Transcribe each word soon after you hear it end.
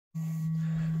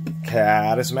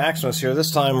Catus Maximus here,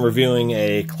 this time reviewing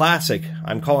a classic.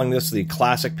 I'm calling this the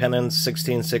Classic Penens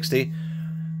 1660.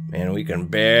 Man, we can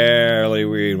barely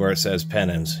read where it says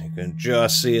Penens. You can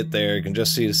just see it there. You can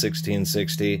just see the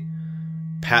 1660.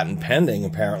 Patent pending,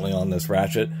 apparently, on this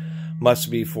ratchet.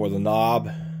 Must be for the knob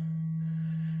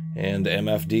and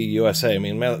MFD USA. I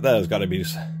mean, that has got to be...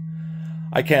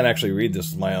 I can't actually read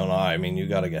this with my own eye. I mean, you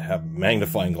got to have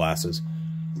magnifying glasses.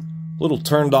 Little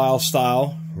turn dial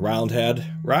style round head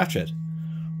ratchet,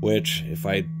 which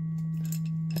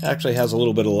actually has a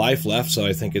little bit of life left, so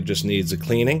I think it just needs a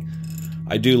cleaning.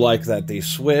 I do like that the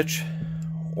switch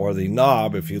or the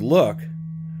knob, if you look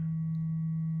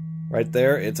right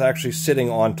there, it's actually sitting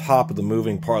on top of the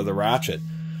moving part of the ratchet,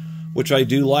 which I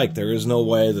do like. There is no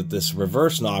way that this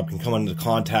reverse knob can come into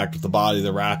contact with the body of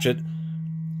the ratchet.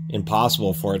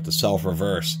 Impossible for it to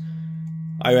self-reverse.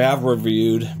 I have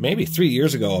reviewed, maybe 3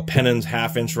 years ago, a Penens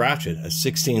half-inch ratchet, a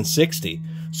 1660.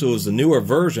 So it was the newer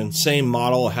version, same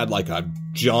model. It had like a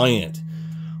giant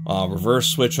reverse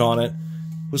switch on it.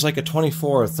 It was like a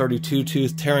 24 or 32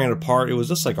 tooth, tearing it apart. It was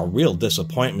just like a real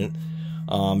disappointment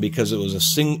because it was a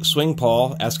swing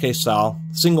pawl, SK style,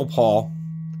 single pawl.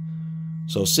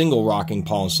 So single rocking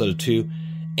pawl instead of two.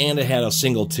 And it had a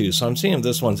single tooth. So I'm seeing if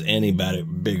this one's any better.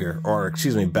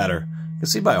 You can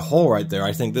see by a hole right there,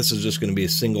 I think this is just going to be a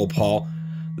single pawl.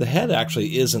 The head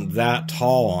actually isn't that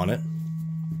tall on it.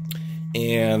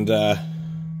 And,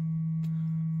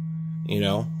 you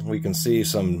know, we can see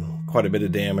quite a bit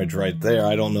of damage right there.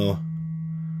 I don't know.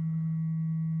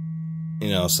 You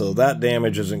know, so that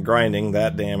damage isn't grinding.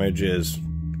 That damage is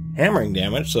hammering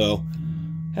damage. So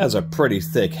it has a pretty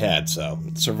thick head. So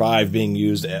it survived being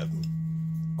used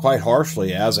quite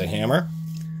harshly as a hammer.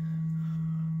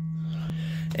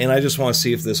 And I just want to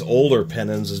see if this older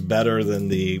Penens is better than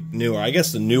the newer. I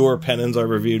guess the newer Penens I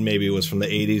reviewed maybe was from the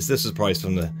 80s. This is probably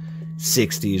from the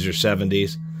 60s or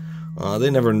 70s. They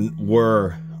never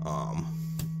were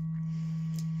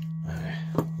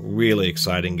really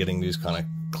exciting getting these kind of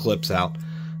clips out.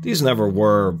 These never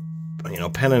were, you know,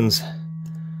 Penens,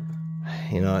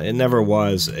 you know, it never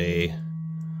was a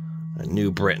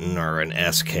New Britain or an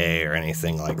SK or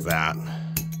anything like that.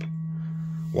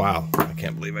 Wow, I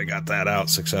can't believe I got that out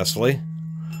successfully.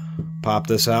 Pop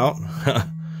this out.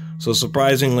 So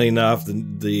surprisingly enough,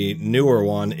 the newer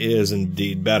one is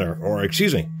indeed better. Or,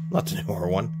 excuse me, not the newer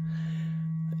one.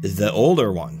 Is the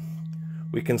older one.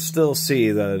 We can still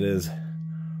see that it is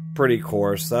pretty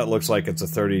coarse. That looks like it's a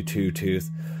 32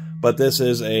 tooth. But this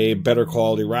is a better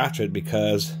quality ratchet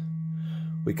because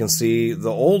we can see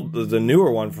the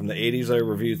newer one from the 80s I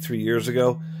reviewed 3 years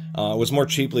ago was more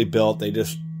cheaply built. They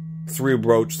just through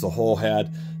broached the whole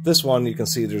head. This one, you can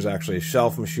see there's actually a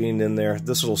shelf machine in there,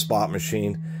 this little spot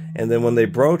machine, and then when they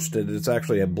broached it, it's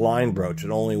actually a blind broach. It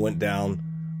only went down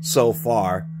so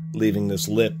far, leaving this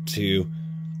lip to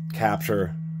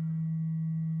capture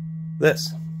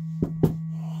this.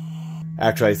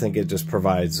 Actually, I think it just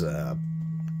provides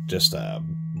just a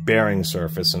bearing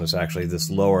surface, and it's actually this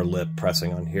lower lip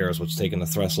pressing on here is what's taking the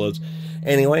thrust loads.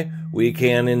 Anyway, we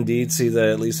can indeed see that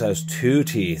it at least has 2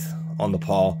 teeth on the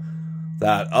pawl.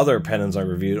 That other Penens I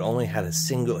reviewed only had a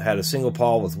single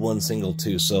pawl with 1 single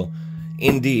tooth. So,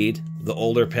 indeed, the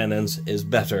older Penens is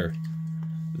better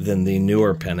than the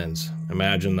newer Penens.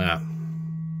 Imagine that.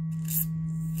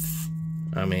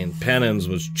 I mean, Penens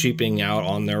was cheaping out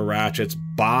on their ratchets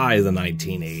by the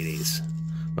 1980s.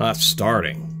 Not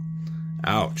starting.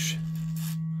 Ouch.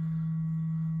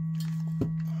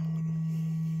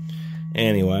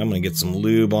 Anyway, I'm going to get some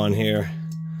lube on here.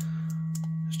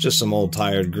 Just some old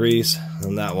tired grease,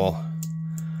 and that will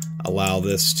allow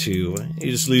this to,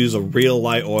 you just use a real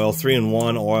light oil,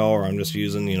 3-in-1 oil, or I'm just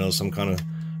using, you know, some kind of,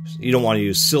 you don't want to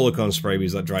use silicone spray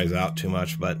because that dries out too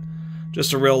much, but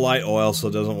just a real light oil so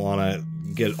it doesn't want to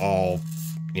get all,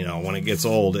 you know, when it gets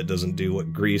old, it doesn't do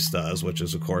what grease does, which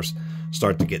is, of course,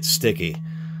 start to get sticky.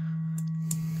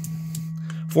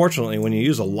 Fortunately, when you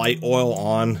use a light oil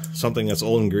on something that's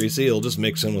old and greasy, it'll just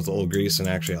mix in with the old grease and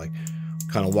actually, like,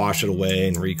 kind of wash it away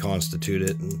and reconstitute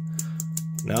it, and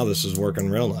now this is working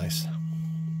real nice.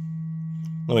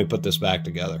 Let me put this back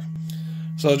together.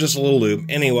 So just a little lube.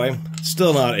 Anyway,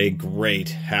 still not a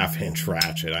great half-inch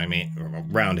ratchet. I mean,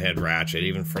 round head ratchet,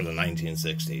 even for the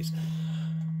 1960s.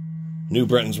 New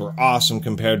Britons were awesome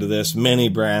compared to this. Many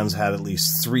brands had at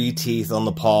least 3 teeth on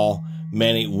the pawl.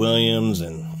 Many Williams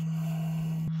and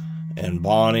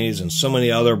Bonnies and so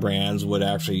many other brands would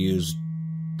actually use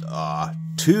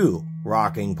 2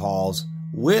 rocking pawls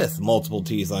with multiple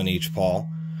teeth on each pawl.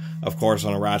 Of course,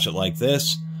 on a ratchet like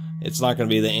this, it's not going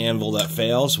to be the anvil that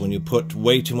fails. When you put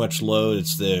way too much load,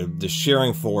 it's the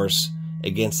shearing force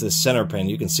against this center pin.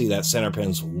 You can see that center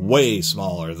pin's way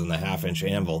smaller than the 1/2-inch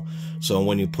anvil. So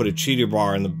when you put a cheater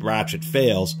bar and the ratchet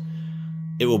fails,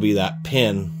 it will be that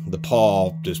pin, the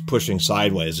pawl, just pushing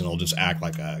sideways, and it'll just act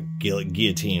like a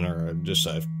guillotine, or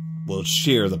will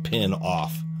shear the pin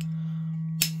off.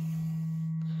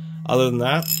 Other than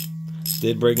that,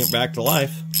 did bring it back to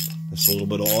life. Just a little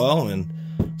bit of oil, and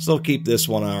still keep this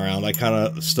one around. I kind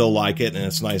of still like it, and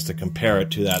it's nice to compare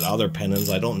it to that other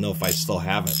Penens. I don't know if I still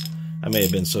have it. I may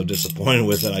have been so disappointed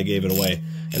with it I gave it away.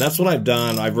 And that's what I've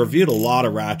done. I've reviewed a lot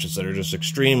of ratchets that are just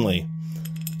extremely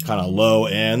kind of low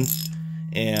end.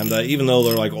 And even though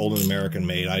they're like old and American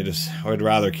made, I would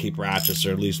rather keep ratchets that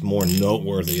are at least more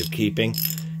noteworthy of keeping.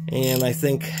 And I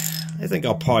think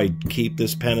I'll probably keep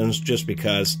this Penens just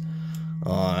because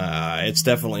it's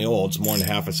definitely old. It's more than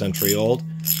half a century old.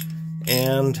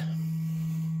 And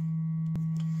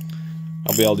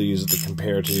I'll be able to use it to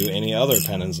compare to any other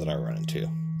Penens that I run into.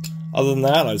 Other than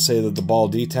that, I'd say that the ball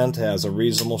detent has a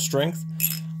reasonable strength.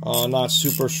 Not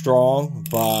super strong,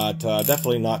 but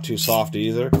definitely not too soft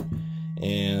either.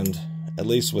 And at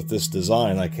least with this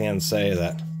design, I can say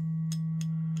that,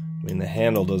 I mean, the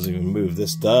handle doesn't even move.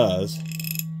 This does,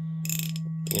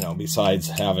 you know, besides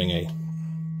having a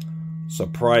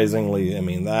surprisingly, I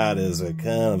mean, that is a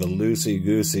kind of a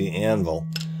loosey-goosey anvil.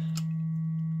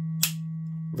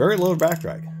 Very low back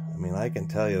drag. I mean, I can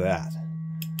tell you that.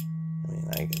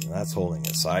 I mean, that's holding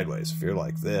it sideways. If you're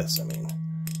like this, I mean,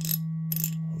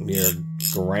 mere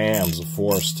grams of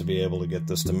force to be able to get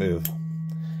this to move.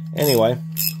 Anyway,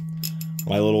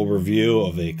 my little review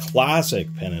of a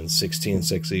classic Penens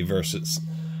 1660 versus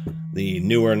the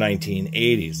newer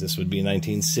 1980s. This would be a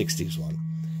 1960s one.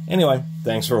 Anyway,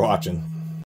 thanks for watching.